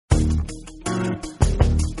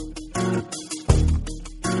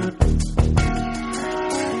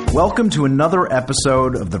Welcome to another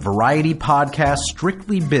episode of the Variety podcast,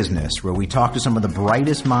 Strictly Business, where we talk to some of the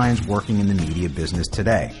brightest minds working in the media business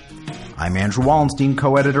today. I'm Andrew Wallenstein,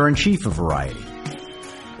 co-editor-in-chief of Variety.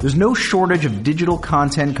 There's no shortage of digital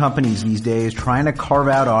content companies these days trying to carve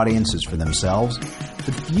out audiences for themselves,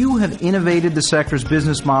 but few have innovated the sector's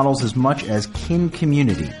business models as much as Kin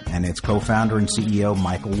Community and its co-founder and CEO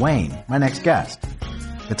Michael Wayne, my next guest.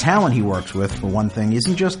 The talent he works with, for one thing,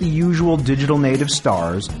 isn't just the usual digital native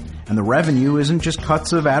stars, and the revenue isn't just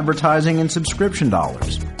cuts of advertising and subscription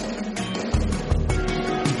dollars.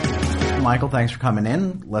 Michael, thanks for coming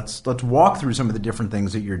in. Let's walk through some of the different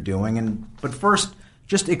things that you're doing, but first,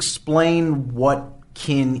 just explain what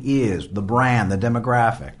Kin is, the brand, the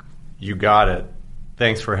demographic. You got it.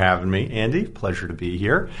 Thanks for having me, Andy. Pleasure to be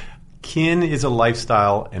here. Kin is a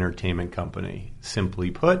lifestyle entertainment company,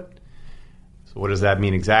 simply put. So what does that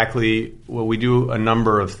mean exactly? Well, we do a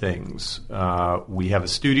number of things. We have a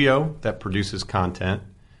studio that produces content.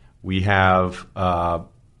 We have,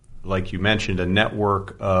 like you mentioned, a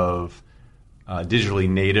network of digitally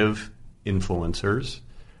native influencers.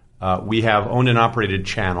 We have owned and operated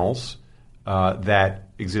channels that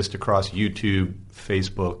exist across YouTube,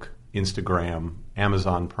 Facebook, Instagram,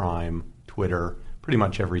 Amazon Prime, Twitter, pretty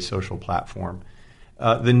much every social platform.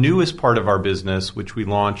 The newest part of our business, which we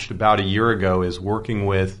launched about a year ago, is working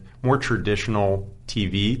with more traditional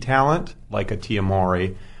TV talent, like a Tia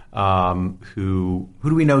Mowry, who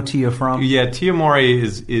do we know Tia from? Yeah, Tia Mowry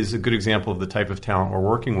is a good example of the type of talent we're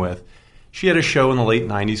working with. She had a show in the late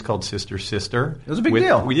 90s called Sister Sister. It was a big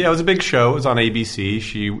deal. Yeah, it was a big show. It was on ABC.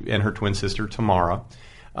 She and her twin sister, Tamara.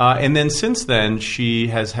 And then since then, she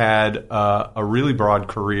has had a really broad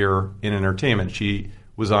career in entertainment. She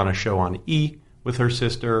was on a show on E! With her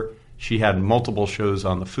sister. She had multiple shows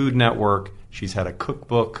on the Food Network. She's had a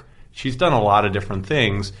cookbook. She's done a lot of different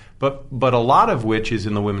things, but a lot of which is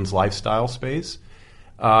in the women's lifestyle space.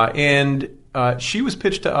 And she was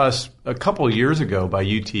pitched to us a couple of years ago by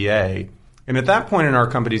UTA. And at that point in our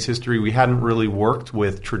company's history, we hadn't really worked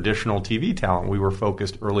with traditional TV talent. We were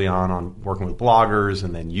focused early on working with bloggers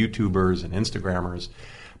and then YouTubers and Instagrammers.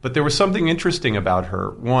 But there was something interesting about her.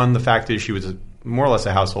 One, the fact is she was more or less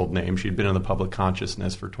a household name. She'd been in the public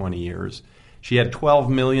consciousness for 20 years. She had 12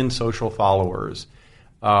 million social followers,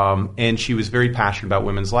 and she was very passionate about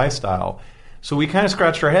women's lifestyle. So we kind of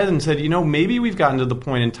scratched our head and said, maybe we've gotten to the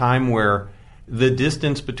point in time where the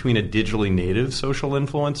distance between a digitally native social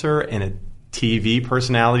influencer and a TV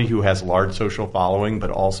personality who has large social following but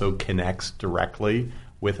also connects directly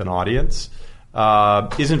with an audience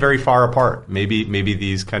isn't very far apart. Maybe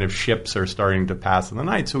these kind of ships are starting to pass in the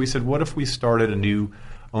night. So we said, what if we started a new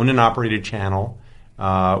owned and operated channel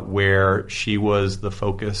where she was the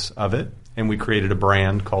focus of it, and we created a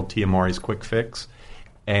brand called Tia Mowry's Quick Fix,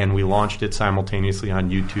 and we launched it simultaneously on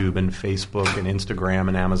YouTube and Facebook and Instagram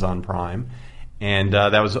and Amazon Prime. And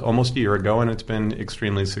that was almost a year ago, and it's been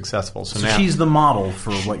extremely successful. So now she's the model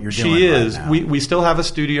for what you're doing. She is. Right now. We still have a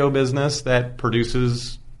studio business that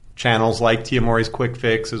produces channels like Tia Mowry's Quick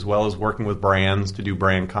Fix, as well as working with brands to do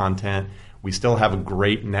brand content. We still have a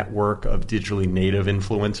great network of digitally native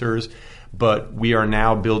influencers, but we are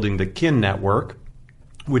now building the Kin network,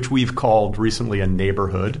 which we've called recently a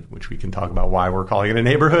neighborhood, which we can talk about why we're calling it a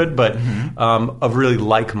neighborhood, but of really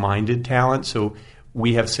like-minded talent. So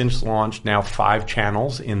we have since launched now 5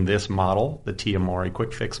 channels in this model, the Tia Mowry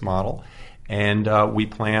Quick Fix model. And we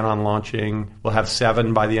plan on launching, we'll have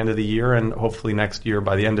 7 by the end of the year, and hopefully next year,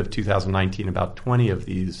 by the end of 2019, about 20 of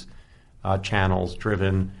these channels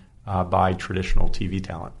driven by traditional TV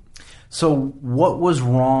talent. So what was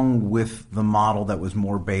wrong with the model that was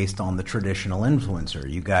more based on the traditional influencer?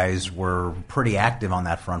 You guys were pretty active on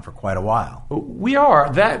that front for quite a while. We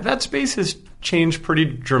are. That space has changed pretty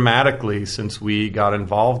dramatically since we got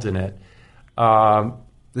involved in it.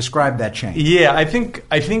 Describe that change. Yeah, I think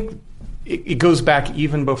it goes back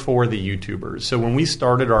even before the YouTubers. So when we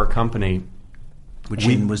started our company... Which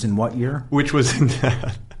was in what year? Which was in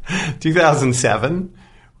 2007,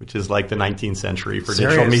 which is like the 19th century for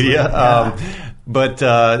digital media. Yeah.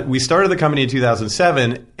 But we started the company in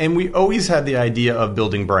 2007, and we always had the idea of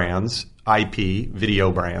building brands, IP,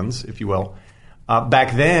 video brands, if you will.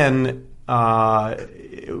 Back then...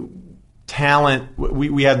 talent,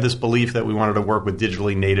 we had this belief that we wanted to work with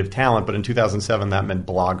digitally native talent, but in 2007 that meant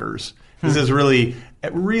bloggers. This is really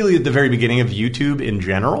at the very beginning of YouTube in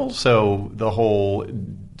general, so the whole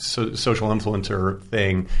social influencer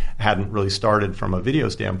thing hadn't really started from a video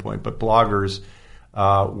standpoint, but bloggers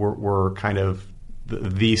were kind of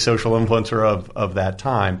the social influencer of that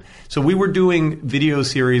time. So we were doing video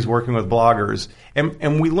series working with bloggers,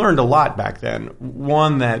 and we learned a lot back then.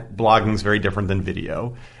 One, that blogging is very different than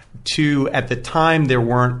video. to, at the time, there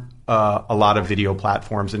weren't a lot of video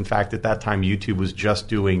platforms. In fact, at that time, YouTube was just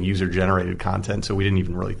doing user-generated content, so we didn't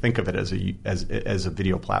even really think of it as a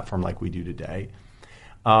video platform like we do today.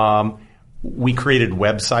 We created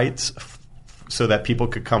websites so that people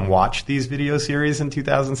could come watch these video series in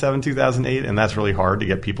 2007, 2008, and that's really hard to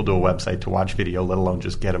get people to a website to watch video, let alone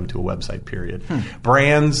just get them to a website, period.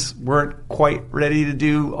 Brands weren't quite ready to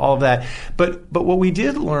do all of that. But what we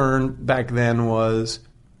did learn back then was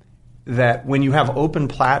that when you have open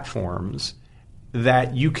platforms,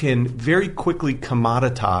 that you can very quickly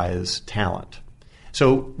commoditize talent.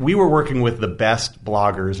 So we were working with the best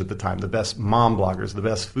bloggers at the time, the best mom bloggers, the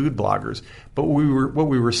best food bloggers. But what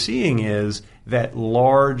we were seeing is that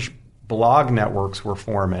large blog networks were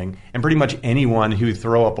forming, and pretty much anyone who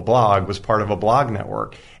throw up a blog was part of a blog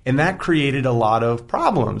network. And that created a lot of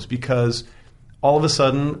problems because all of a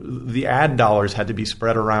sudden the ad dollars had to be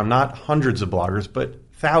spread around not hundreds of bloggers, but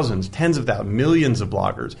thousands, tens of thousands, millions of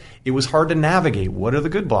bloggers. It was hard to navigate. What are the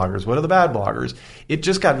good bloggers? What are the bad bloggers? It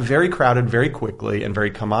just got very crowded very quickly and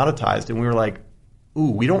very commoditized. And we were like,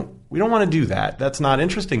 ooh, we don't want to do that. That's not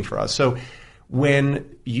interesting for us. So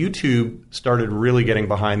when YouTube started really getting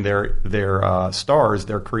behind their stars,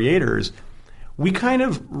 their creators, we kind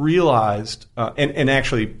of realized, and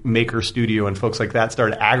actually Maker Studio and folks like that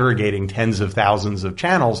started aggregating tens of thousands of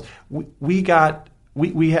channels. We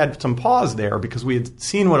had some pause there because we had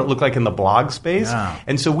seen what it looked like in the blog space. Yeah.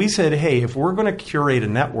 And so we said, hey, if we're going to curate a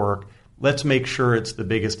network, let's make sure it's the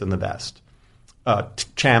biggest and the best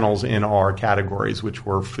channels in our categories, which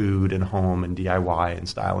were food and home and DIY and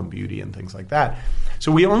style and beauty and things like that.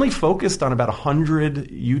 So we only focused on about 100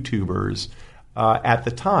 YouTubers at the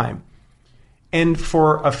time. And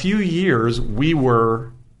for a few years, we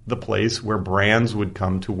were the place where brands would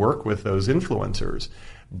come to work with those influencers.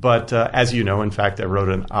 But as you know, in fact, I wrote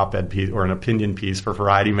an op-ed piece or an opinion piece for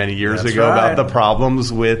Variety many years ago about the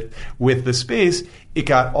problems with the space. It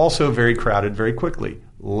got also very crowded very quickly.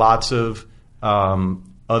 Lots of other,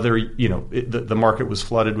 the market was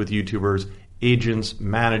flooded with YouTubers, agents,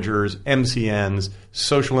 managers, MCNs,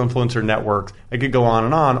 social influencer networks. I could go on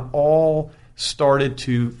and on. All started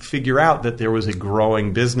to figure out that there was a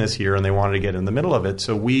growing business here and they wanted to get in the middle of it.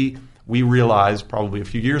 So we realized probably a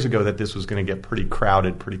few years ago that this was going to get pretty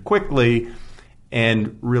crowded pretty quickly,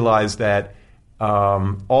 and realized that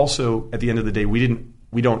also at the end of the day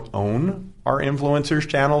we don't own our influencers'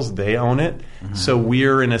 channels; they own it. Mm-hmm. So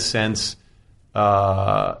we're in a sense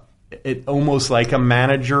almost like a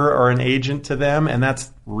manager or an agent to them, and that's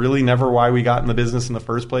really never why we got in the business in the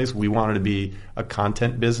first place. We wanted to be a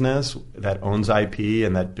content business that owns IP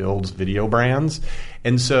and that builds video brands,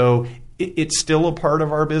 and so it's still a part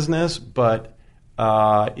of our business, but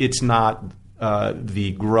it's not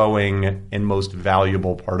the growing and most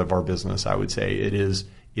valuable part of our business. I would say it is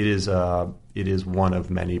one of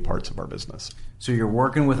many parts of our business. So you're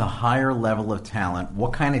working with a higher level of talent.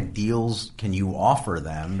 What kind of deals can you offer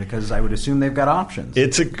them? Because I would assume they've got options.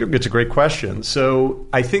 It's a great question. So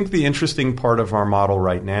I think the interesting part of our model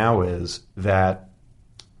right now is that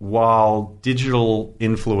while digital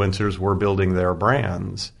influencers were building their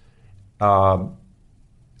brands,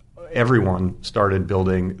 everyone started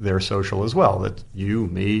building their social as well. That you,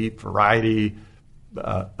 me, Variety,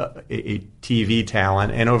 a TV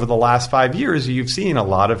talent. And over the last 5 years, you've seen a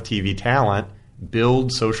lot of TV talent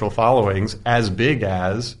build social followings as big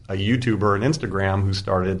as a YouTuber or an Instagram who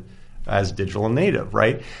started as digital native,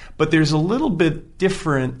 right? But there's a little bit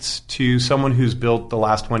difference to someone who's built the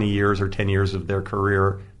last 20 years or 10 years of their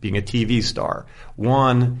career being a TV star.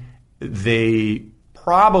 One, they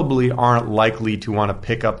probably aren't likely to want to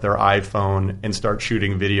pick up their iPhone and start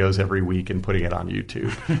shooting videos every week and putting it on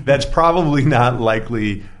YouTube. That's probably not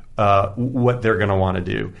likely what they're going to want to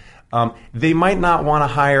do. They might not want to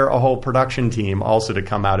hire a whole production team also to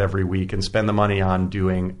come out every week and spend the money on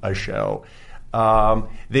doing a show.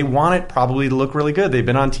 They want it probably to look really good. They've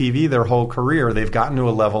been on TV their whole career. They've gotten to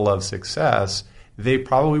a level of success. They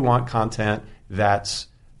probably want content that's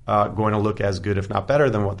going to look as good, if not better,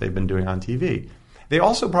 than what they've been doing on TV. They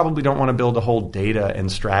also probably don't want to build a whole data and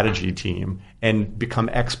strategy team and become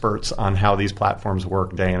experts on how these platforms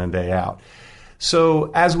work day in and day out. So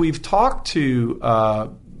as we've talked to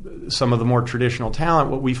some of the more traditional talent,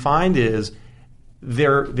 what we find is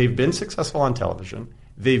they've been successful on television.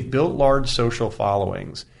 They've built large social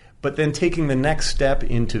followings. But then taking the next step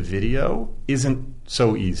into video isn't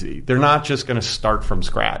so easy. They're not just going to start from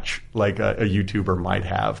scratch like a YouTuber might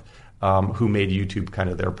have who made YouTube kind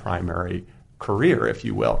of their primary career, if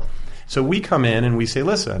you will. So we come in and we say,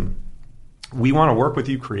 listen, we want to work with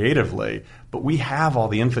you creatively, but we have all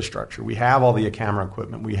the infrastructure. We have all the camera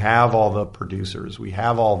equipment. We have all the producers. We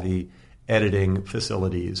have all the editing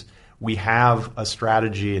facilities. We have a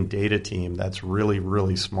strategy and data team that's really,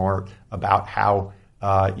 really smart about how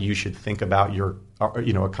you should think about your,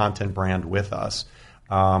 a content brand with us.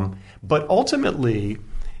 But ultimately,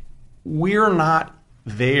 we're not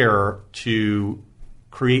there to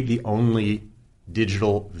create the only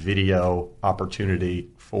digital video opportunity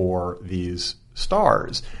for these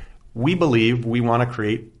stars. We believe we want to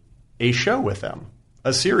create a show with them,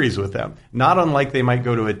 a series with them, not unlike they might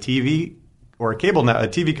go to a TV or a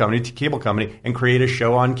TV company, cable company, and create a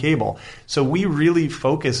show on cable. So we really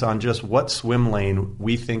focus on just what swim lane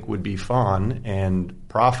we think would be fun and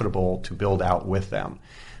profitable to build out with them.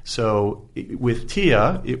 So with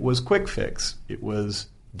Tia, it was quick fix. It was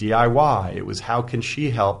DIY. It was how can she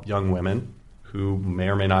help young women who may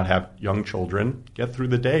or may not have young children get through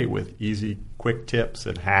the day with easy, quick tips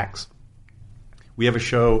and hacks. We have a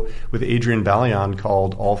show with Adrienne Bailon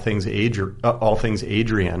called All Things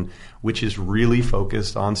Adrienne, which is really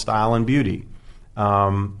focused on style and beauty.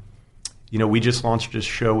 We just launched a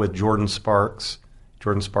show with Jordan Sparks.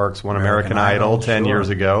 Jordan Sparks won American Idol 10 years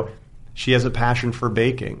ago. She has a passion for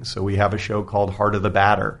baking, so we have a show called Heart of the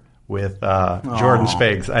Batter with Jordan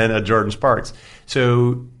Sparks.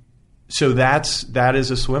 So that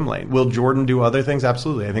is a swim lane. Will Jordan do other things?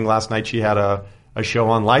 Absolutely. I think last night she had a show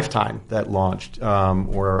on Lifetime that launched,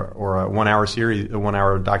 or a 1 hour series, a 1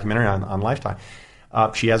 hour documentary on Lifetime.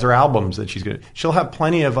 She has her albums that she'll have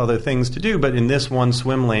plenty of other things to do, but in this one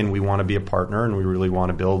swim lane, we want to be a partner, and we really want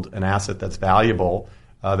to build an asset that's valuable,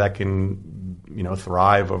 that can,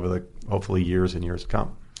 thrive over the hopefully years and years to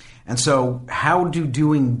come. And so how do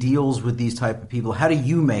doing deals with these type of people, how do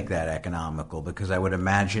you make that economical? Because I would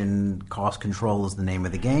imagine cost control is the name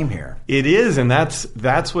of the game here. It is, and that's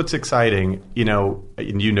what's exciting.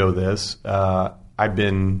 And you know this. I've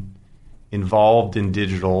been involved in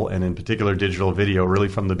digital, and in particular digital video, really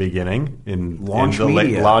from the beginning in launch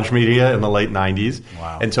media in the late 90s.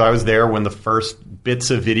 Wow. And so I was there when the first bits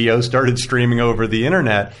of video started streaming over the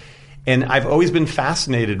internet. And I've always been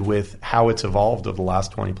fascinated with how it's evolved over the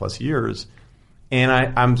last 20 plus years. And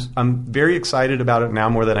I'm very excited about it now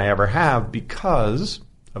more than I ever have because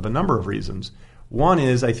of a number of reasons. One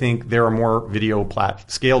is I think there are more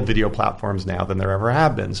scaled video platforms now than there ever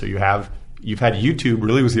have been. So you've had YouTube,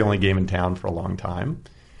 really was the only game in town for a long time.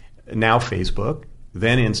 Now Facebook,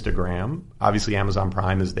 then Instagram. Obviously Amazon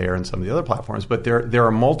Prime is there and some of the other platforms. But there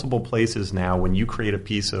are multiple places now when you create a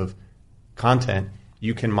piece of content,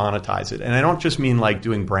 you can monetize it. And I don't just mean like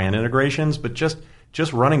doing brand integrations, but just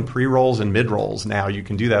running pre-rolls and mid-rolls now. You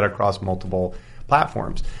can do that across multiple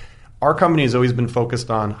platforms. Our company has always been focused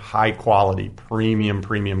on high quality, premium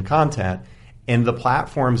content. And the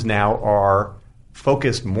platforms now are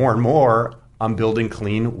focused more and more on building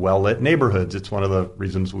clean, well-lit neighborhoods. It's one of the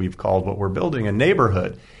reasons we've called what we're building a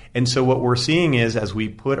neighborhood. And so what we're seeing is as we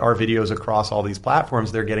put our videos across all these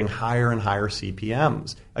platforms, they're getting higher and higher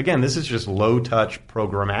CPMs. Again, this is just low-touch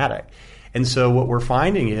programmatic. And so what we're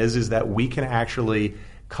finding is that we can actually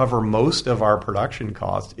cover most of our production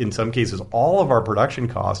costs, in some cases all of our production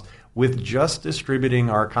costs, with just distributing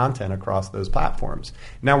our content across those platforms.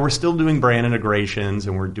 Now, we're still doing brand integrations,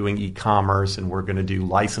 and we're doing e-commerce, and we're going to do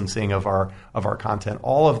licensing of our content.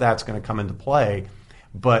 All of that's going to come into play.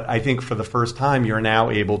 But I think for the first time, you're now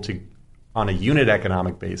able to, on a unit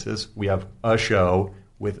economic basis, we have a show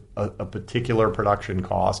with a particular production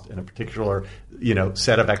cost and a particular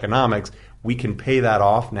set of economics. We can pay that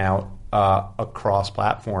off now across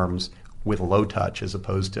platforms with low touch, as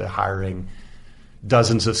opposed to hiring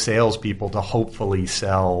dozens of salespeople to hopefully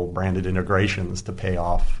sell branded integrations to pay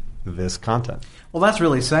off this content. Well, that's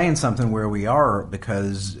really saying something where we are,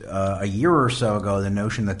 because a year or so ago, the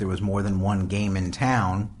notion that there was more than one game in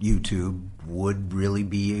town, YouTube, would really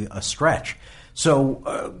be a stretch.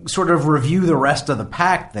 So sort of review the rest of the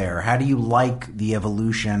pack there. How do you like the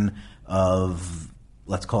evolution of,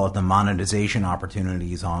 let's call it the monetization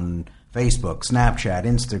opportunities on Facebook, Snapchat,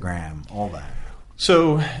 Instagram, all that?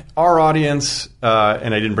 So our audience,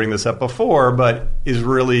 and I didn't bring this up before, but is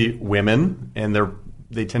really women, and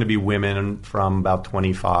they tend to be women from about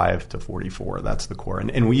 25 to 44. That's the core.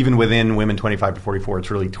 And even within women 25 to 44,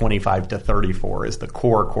 it's really 25 to 34 is the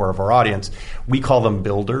core of our audience. We call them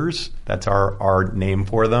builders. That's our name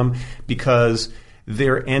for them, because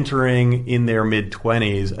they're entering in their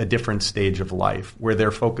mid-20s a different stage of life where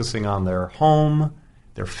they're focusing on their home,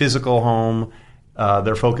 their physical home.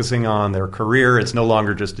 They're focusing on their career. It's no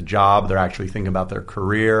longer just a job. They're actually thinking about their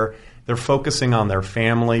career. They're focusing on their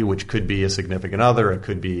family, which could be a significant other. It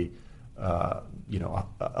could be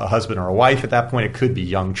a husband or a wife at that point. It could be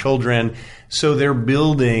young children. So they're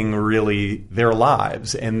building really their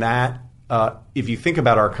lives. And that, if you think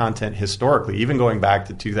about our content historically, even going back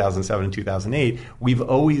to 2007 and 2008, we've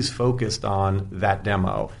always focused on that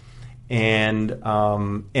demo. And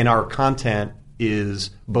our content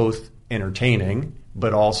is both entertaining,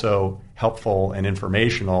 but also helpful and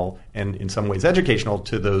informational, and in some ways educational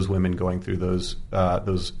to those women going through those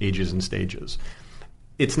ages and stages.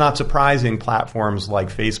 It's not surprising platforms like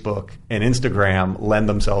Facebook and Instagram lend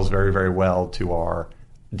themselves very, very well to our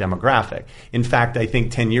demographic. In fact, I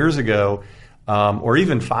think 10 years ago, or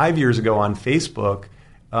even 5 years ago on Facebook,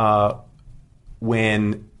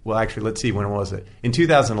 when was it? In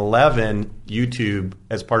 2011, YouTube,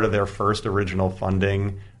 as part of their first original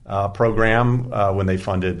funding program, when they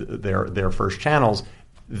funded their first channels,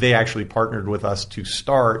 they actually partnered with us to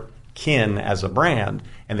start Kin as a brand,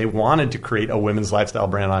 and they wanted to create a women's lifestyle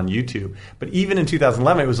brand on YouTube. But even in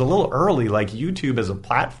 2011, it was a little early. Like, YouTube as a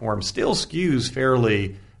platform still skews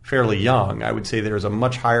fairly young. I would say there's a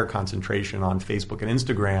much higher concentration on Facebook and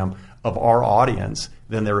Instagram of our audience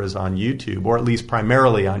than there is on YouTube, or at least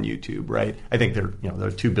primarily on YouTube, right? I think there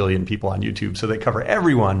are 2 billion people on YouTube, so they cover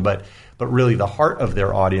everyone, but really the heart of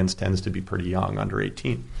their audience tends to be pretty young, under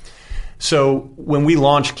 18. So when we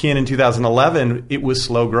launched Kin in 2011, it was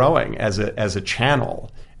slow growing as a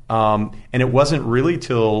channel. And it wasn't really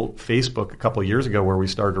till Facebook a couple of years ago, where we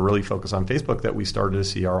started to really focus on Facebook, that we started to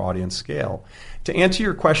see our audience scale. To answer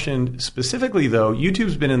your question specifically, though,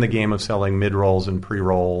 YouTube's been in the game of selling mid-rolls and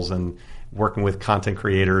pre-rolls and working with content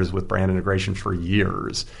creators with brand integration for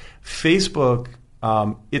years. Facebook,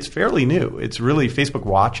 it's fairly new. It's really, Facebook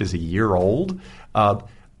Watch is a year old.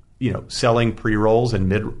 Selling pre-rolls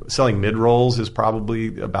and selling mid-rolls is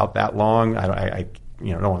probably about that long. I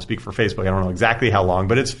don't want to speak for Facebook. I don't know exactly how long,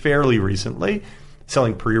 but it's fairly recently.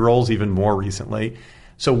 Selling pre-rolls even more recently.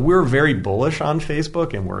 So we're very bullish on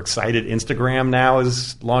Facebook, and we're excited. Instagram now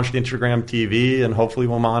has launched Instagram TV, and hopefully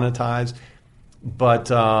will monetize.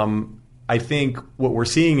 But I think what we're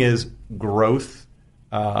seeing is growth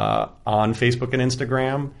on Facebook and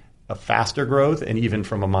Instagram, a faster growth, and even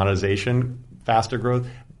from a monetization, faster growth.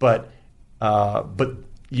 But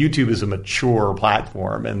YouTube is a mature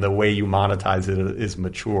platform, and the way you monetize it is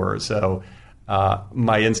mature. So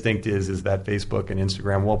my instinct is that Facebook and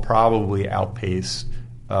Instagram will probably outpace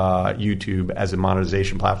YouTube as a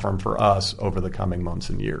monetization platform for us over the coming months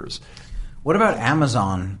and years. What about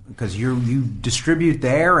Amazon? Because you distribute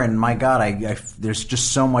there, and my God, there's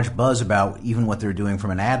just so much buzz about even what they're doing from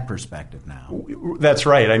an ad perspective now. That's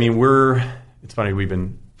right. I mean, it's funny,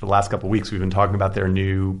 for the last couple of weeks, we've been talking about their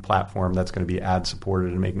new platform that's going to be ad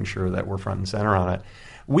supported and making sure that we're front and center on it.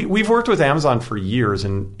 We've worked with Amazon for years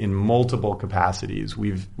in multiple capacities.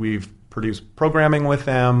 We've produced programming with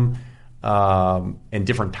them, and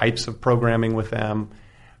different types of programming with them.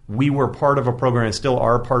 We were part of a program, and still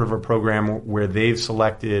are part of a program, where they've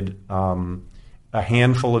selected a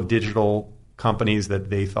handful of digital companies that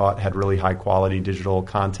they thought had really high quality digital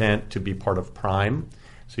content to be part of Prime.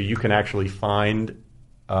 So you can actually find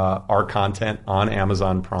our content on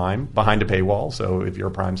Amazon Prime behind a paywall. So if you're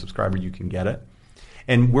a Prime subscriber, you can get it.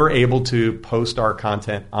 And we're able to post our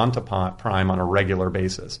content onto Prime on a regular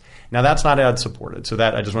basis. Now, that's not ad supported. So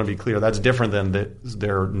that, I just want to be clear, that's different than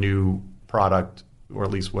their new product, or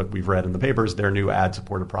at least what we've read in the papers, their new ad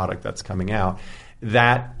supported product that's coming out.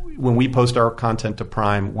 That, when we post our content to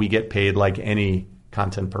Prime, we get paid like any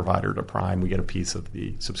content provider to Prime. We get a piece of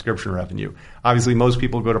the subscription revenue. Obviously, most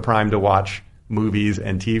people go to Prime to watch movies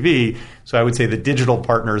and TV. So I would say the digital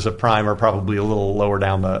partners of Prime are probably a little lower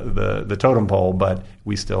down the totem pole, but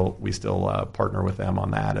we still partner with them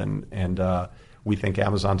on that, and we think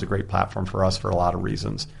Amazon's a great platform for us for a lot of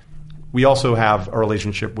reasons. We also have a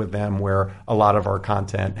relationship with them where a lot of our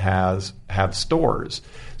content have stores.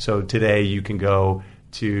 So today you can go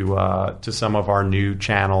to some of our new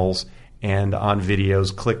channels and on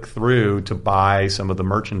videos click through to buy some of the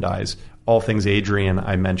merchandise. All Things Adrienne,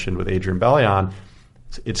 I mentioned with Adrienne Bellion,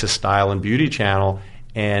 it's a style and beauty channel,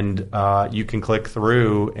 and you can click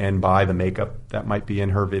through and buy the makeup that might be in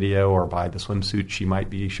her video, or buy the swimsuit she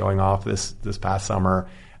might be showing off this past summer.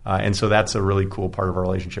 And so that's a really cool part of our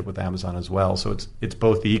relationship with Amazon as well. So it's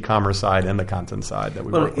both the e-commerce side and the content side that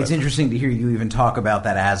we work with. Well, it's interesting to hear you even talk about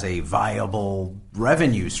that as a viable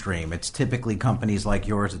revenue stream. It's typically companies like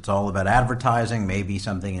yours, it's all about advertising, maybe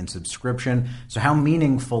something in subscription. So how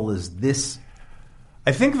meaningful is this?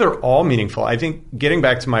 I think they're all meaningful. I think, getting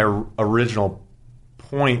back to my original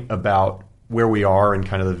point about where we are in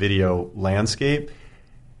kind of the video landscape,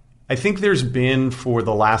 I think there's been, for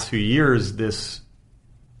the last few years, this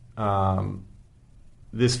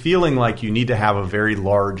this feeling like you need to have a very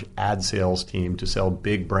large ad sales team to sell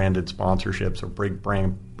big branded sponsorships or big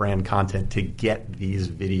brand content to get these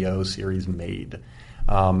video series made.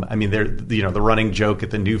 I mean, the running joke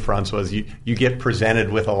at the New Fronts was you get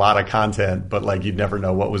presented with a lot of content, but like you'd never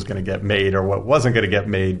know what was going to get made or what wasn't going to get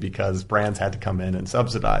made because brands had to come in and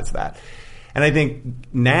subsidize that. And I think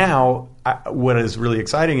now what is really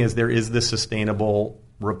exciting is there is this sustainable,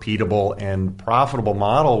 repeatable, and profitable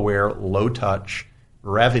model where low touch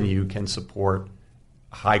revenue can support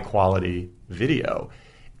high quality video.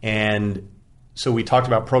 And so we talked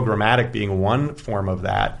about programmatic being one form of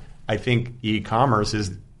that. I think e-commerce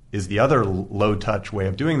is the other low-touch way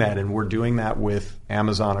of doing that, and we're doing that with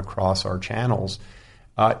Amazon across our channels.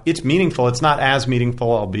 It's meaningful. It's not as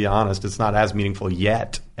meaningful, I'll be honest. It's not as meaningful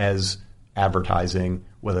yet as advertising,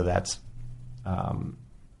 whether that's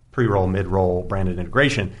pre-roll, mid-roll, branded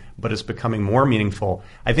integration, but it's becoming more meaningful.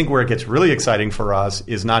 I think where it gets really exciting for us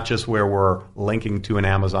is not just where we're linking to an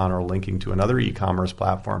Amazon or linking to another e-commerce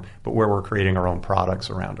platform, but where we're creating our own products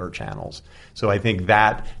around our channels. So I think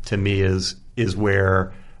that, to me, is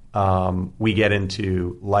where we get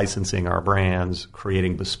into licensing our brands,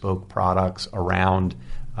 creating bespoke products around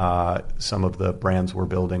some of the brands we're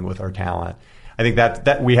building with our talent. I think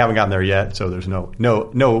that we haven't gotten there yet, so there's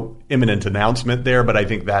no imminent announcement there, but I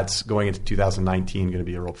think that's going into 2019 going to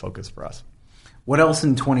be a real focus for us. What else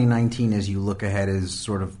in 2019 as you look ahead is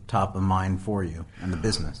sort of top of mind for you and the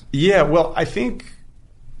business? Yeah, well, I think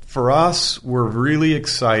for us, we're really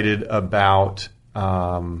excited about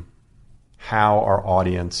how our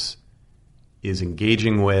audience is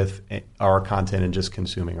engaging with our content and just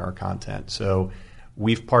consuming our content. So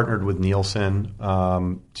we've partnered with Nielsen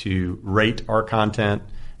to rate our content.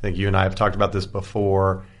 I think you and I have talked about this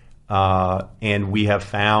before. And we have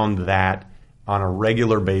found that on a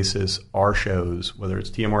regular basis, our shows, whether it's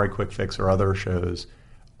Tia Mowry Quick Fix or other shows,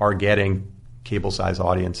 are getting cable-size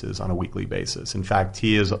audiences on a weekly basis. In fact,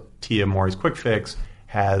 Tia Mowry's Quick Fix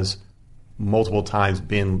has multiple times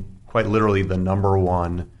been quite literally the number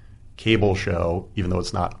one cable show, even though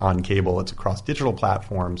it's not on cable, it's across digital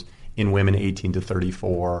platforms, in women 18 to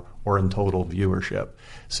 34 or in total viewership.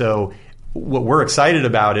 So what we're excited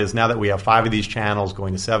about is now that we have 5 of these channels,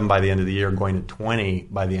 going to 7 by the end of the year, going to 20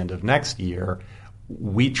 by the end of next year,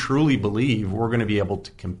 we truly believe we're going to be able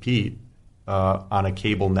to compete on a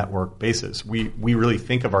cable network basis. We really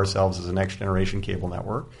think of ourselves as a next generation cable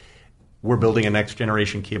network. We're building a next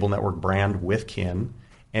generation cable network brand with Kin,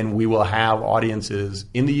 and we will have audiences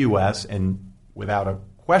in the U.S. and without a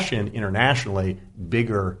question internationally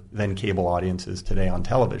bigger than cable audiences today on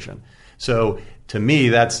television. So to me,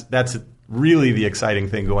 that's really the exciting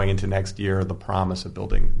thing going into next year, the promise of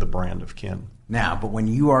building the brand of Kin. Now, but when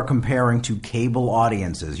you are comparing to cable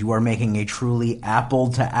audiences, you are making a truly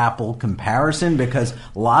apple-to-apple comparison, because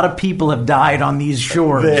a lot of people have died on these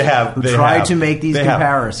shores who tried to make these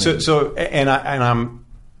comparisons. So I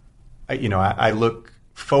look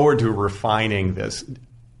forward to refining this.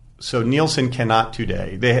 So Nielsen cannot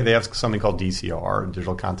today. They have something called DCR,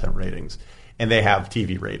 digital content ratings, and they have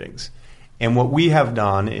TV ratings. And what we have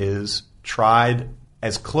done is tried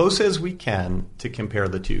as close as we can to compare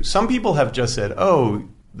the two. Some people have just said, oh,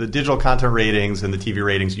 the digital content ratings and the TV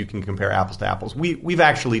ratings, you can compare apples to apples. We've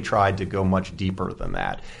actually tried to go much deeper than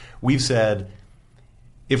that. We've said,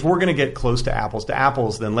 if we're going to get close to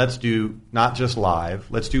apples, then let's do not just live,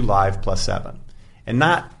 let's do live plus 7. And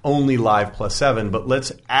not only live plus 7, but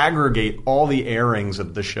let's aggregate all the airings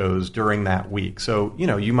of the shows during that week. So,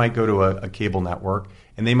 you might go to a cable network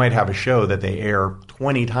and they might have a show that they air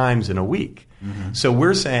 20 times in a week. Mm-hmm. So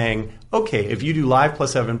we're saying, okay, if you do live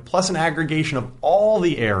plus 7 plus an aggregation of all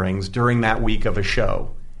the airings during that week of a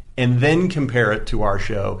show and then compare it to our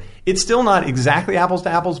show, it's still not exactly apples to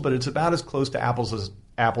apples, but it's about as close to apples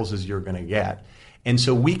as you're going to get. And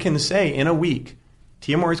so we can say in a week,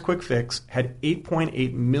 Tia Mowry's Quick Fix had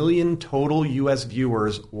 8.8 million total U.S.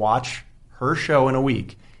 viewers watch her show in a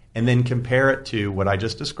week, and then compare it to what I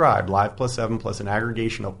just described, live plus 7 plus an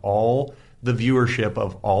aggregation of all the viewership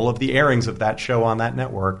of all of the airings of that show on that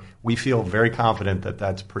network. We feel very confident that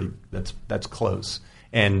that's close,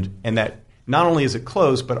 and that not only is it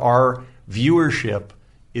close, but our viewership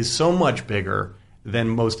is so much bigger than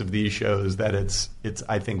most of these shows that it's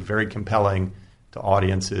I think very compelling to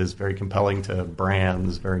audiences, very compelling to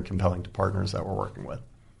brands, very compelling to partners that we're working with.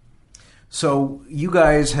 So you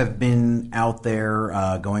guys have been out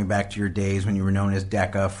there going back to your days when you were known as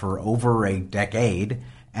Decca for over a decade,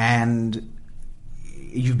 and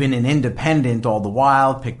you've been an independent all the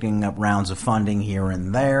while, picking up rounds of funding here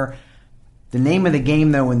and there. The name of the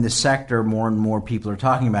game, though, in this sector, more and more people are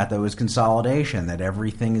talking about, though, is consolidation, that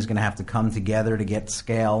everything is going to have to come together to get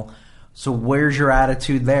scale. So where's your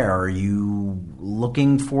attitude there? Are you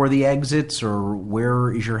looking for the exits, or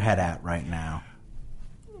where is your head at right now?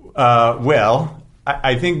 Well,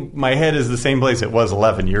 I think my head is the same place it was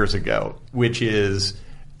 11 years ago, which is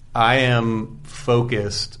I am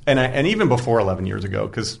focused, and even before 11 years ago,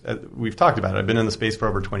 because we've talked about it, I've been in the space for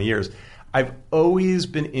over 20 years. I've always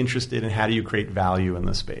been interested in how do you create value in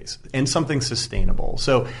the space and something sustainable.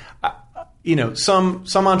 So, some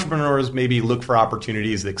entrepreneurs maybe look for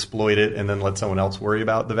opportunities, exploit it, and then let someone else worry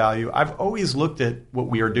about the value. I've always looked at what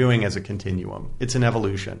we are doing as a continuum. It's an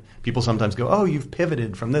evolution. People sometimes go, oh, you've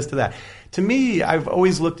pivoted from this to that. To me, I've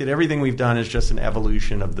always looked at everything we've done as just an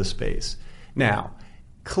evolution of the space. Now,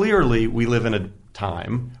 clearly, we live in a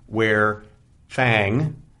time where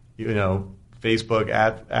FANG, Facebook,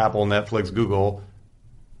 Apple, Netflix, Google,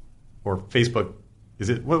 or Facebook. Is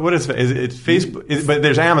it what is it? Facebook? But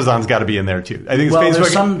there's Amazon's got to be in there too. I think it's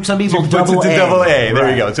Facebook. Some people double A. Double A. There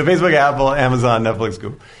right. you go. So Facebook, Apple, Amazon, Netflix,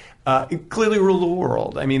 Google. It clearly rule the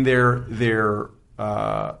world. I mean, they're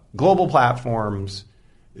global platforms.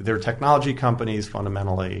 They're technology companies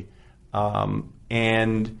fundamentally,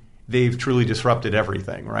 and they've truly disrupted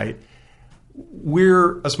everything. Right.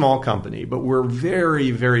 We're a small company, but we're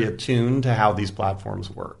very, very attuned to how these platforms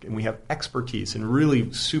work. And we have expertise and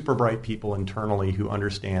really super bright people internally who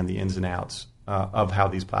understand the ins and outs of how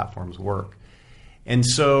these platforms work. And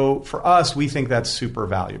so for us, we think that's super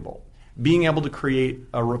valuable. Being able to create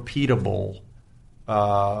a repeatable,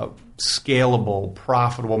 scalable,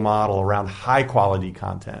 profitable model around high-quality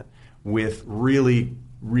content with really,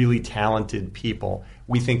 really talented people,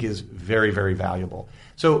 we think is very, very valuable.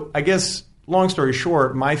 So I guess, long story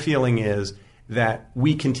short, my feeling is that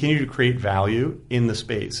we continue to create value in the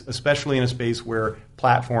space, especially in a space where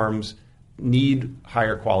platforms need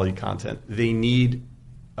higher quality content. They need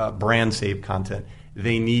brand safe content.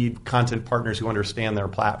 They need content partners who understand their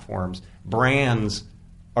platforms. Brands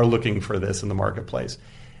are looking for this in the marketplace.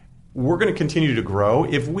 We're going to continue to grow.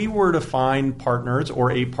 If we were to find partners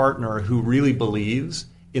or a partner who really believes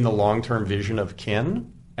in the long-term vision of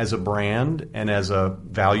Kin as a brand and as a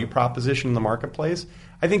value proposition in the marketplace,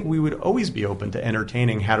 I think we would always be open to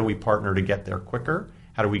entertaining how do we partner to get there quicker,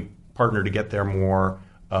 how do we partner to get there more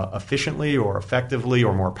efficiently or effectively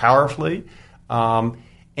or more powerfully.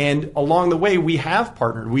 And along the way, we have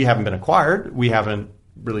partnered. We haven't been acquired. We haven't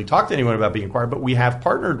really talked to anyone about being acquired, but we have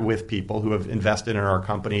partnered with people who have invested in our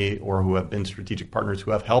company or who have been strategic partners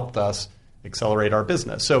who have helped us accelerate our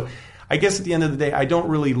business. So I guess at the end of the day, I don't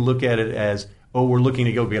really look at it as, oh, we're looking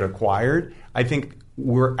to go get acquired. I think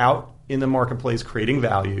we're out in the marketplace creating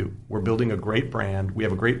value. We're building a great brand. We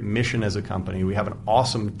have a great mission as a company. We have an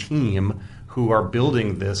awesome team who are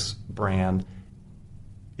building this brand.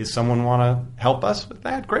 Is someone want to help us with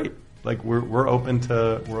that? Great. Like we're open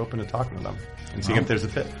to talking to them and seeing if there's a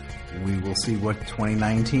fit. We will see what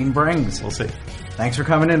 2019 brings. We'll see. Thanks for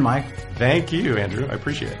coming in, Mike. Thank you, Andrew. I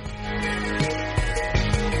appreciate it.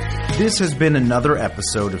 This has been another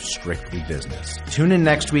episode of Strictly Business. Tune in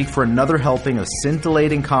next week for another helping of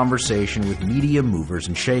scintillating conversation with media movers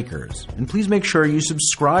and shakers. And please make sure you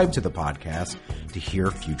subscribe to the podcast to hear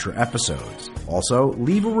future episodes. Also,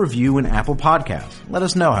 leave a review in Apple Podcasts. Let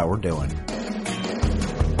us know how we're doing.